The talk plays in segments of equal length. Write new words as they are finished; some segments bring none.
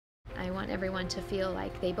want everyone to feel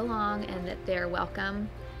like they belong and that they're welcome.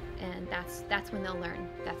 And that's when they'll learn.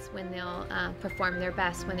 That's when they'll perform their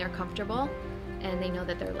best, when they're comfortable and they know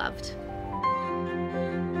that they're loved.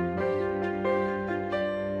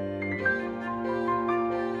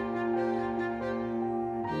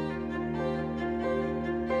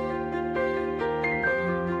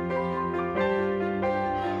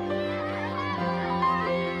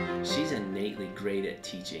 She's innately great at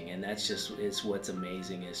teaching, and that's just what's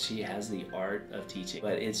amazing is she has the art of teaching,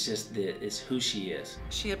 but it's just it's who she is.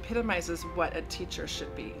 She epitomizes what a teacher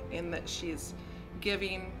should be, in that she's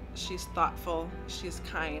giving, she's thoughtful, she's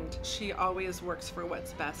kind. She always works for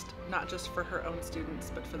what's best, not just for her own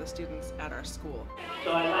students, but for the students at our school.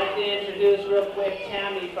 So I'd like to introduce real quick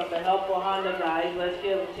Tammy from the Helpful Honda guys. Let's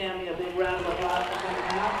give Tammy a big round of applause for coming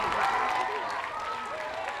out.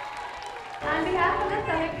 On behalf of the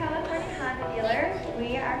Southern California Honda dealers,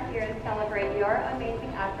 we are here to celebrate your amazing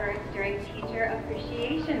efforts during Teacher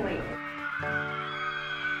Appreciation Week.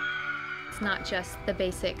 It's not just the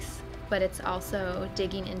basics, but it's also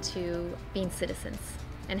digging into being citizens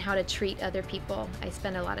and how to treat other people. I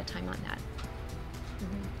spend a lot of time on that,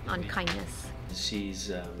 on kindness. She's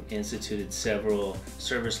instituted several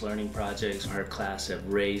service learning projects. Her class have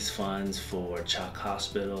raised funds for Chalk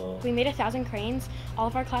Hospital. We made 1,000 cranes. All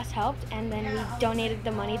of our class helped, and then we donated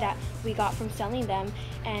the money that we got from selling them,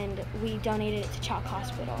 and we donated it to Chalk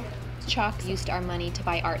Hospital. Chalk used our money to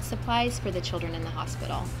buy art supplies for the children in the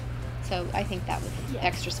hospital. So I think that was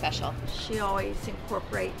extra special. She always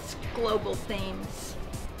incorporates global themes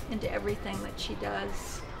into everything that she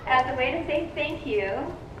does. As a way to say thank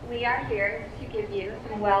you, we are here to give you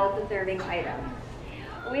some well-deserving items.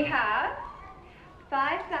 We have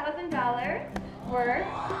 $5,000 worth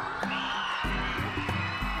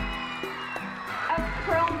of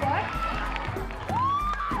Chromebooks.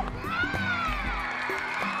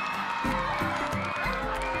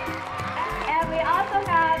 And we also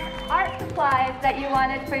have art supplies that you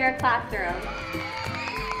wanted for your classroom.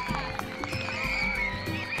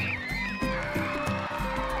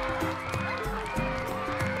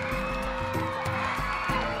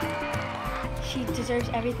 She deserves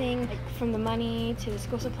everything, like from the money to the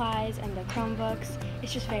school supplies and the Chromebooks.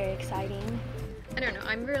 It's just very exciting. I don't know,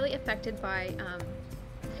 I'm really affected by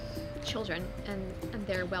children and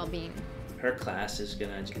their well-being. Her class is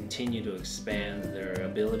going to continue to expand their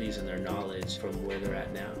abilities and their knowledge from where they're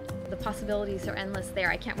at now. The possibilities are endless there.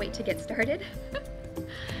 I can't wait to get started.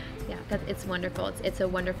 Yeah, it's wonderful. It's a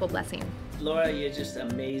wonderful blessing. Laura, you're just an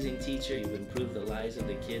amazing teacher. You've improved the lives of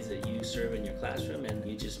the kids that you serve in your classroom, and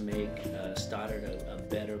you just make Stoddard a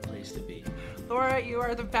better place to be. Laura, you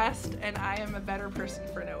are the best, and I am a better person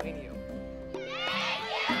for knowing you.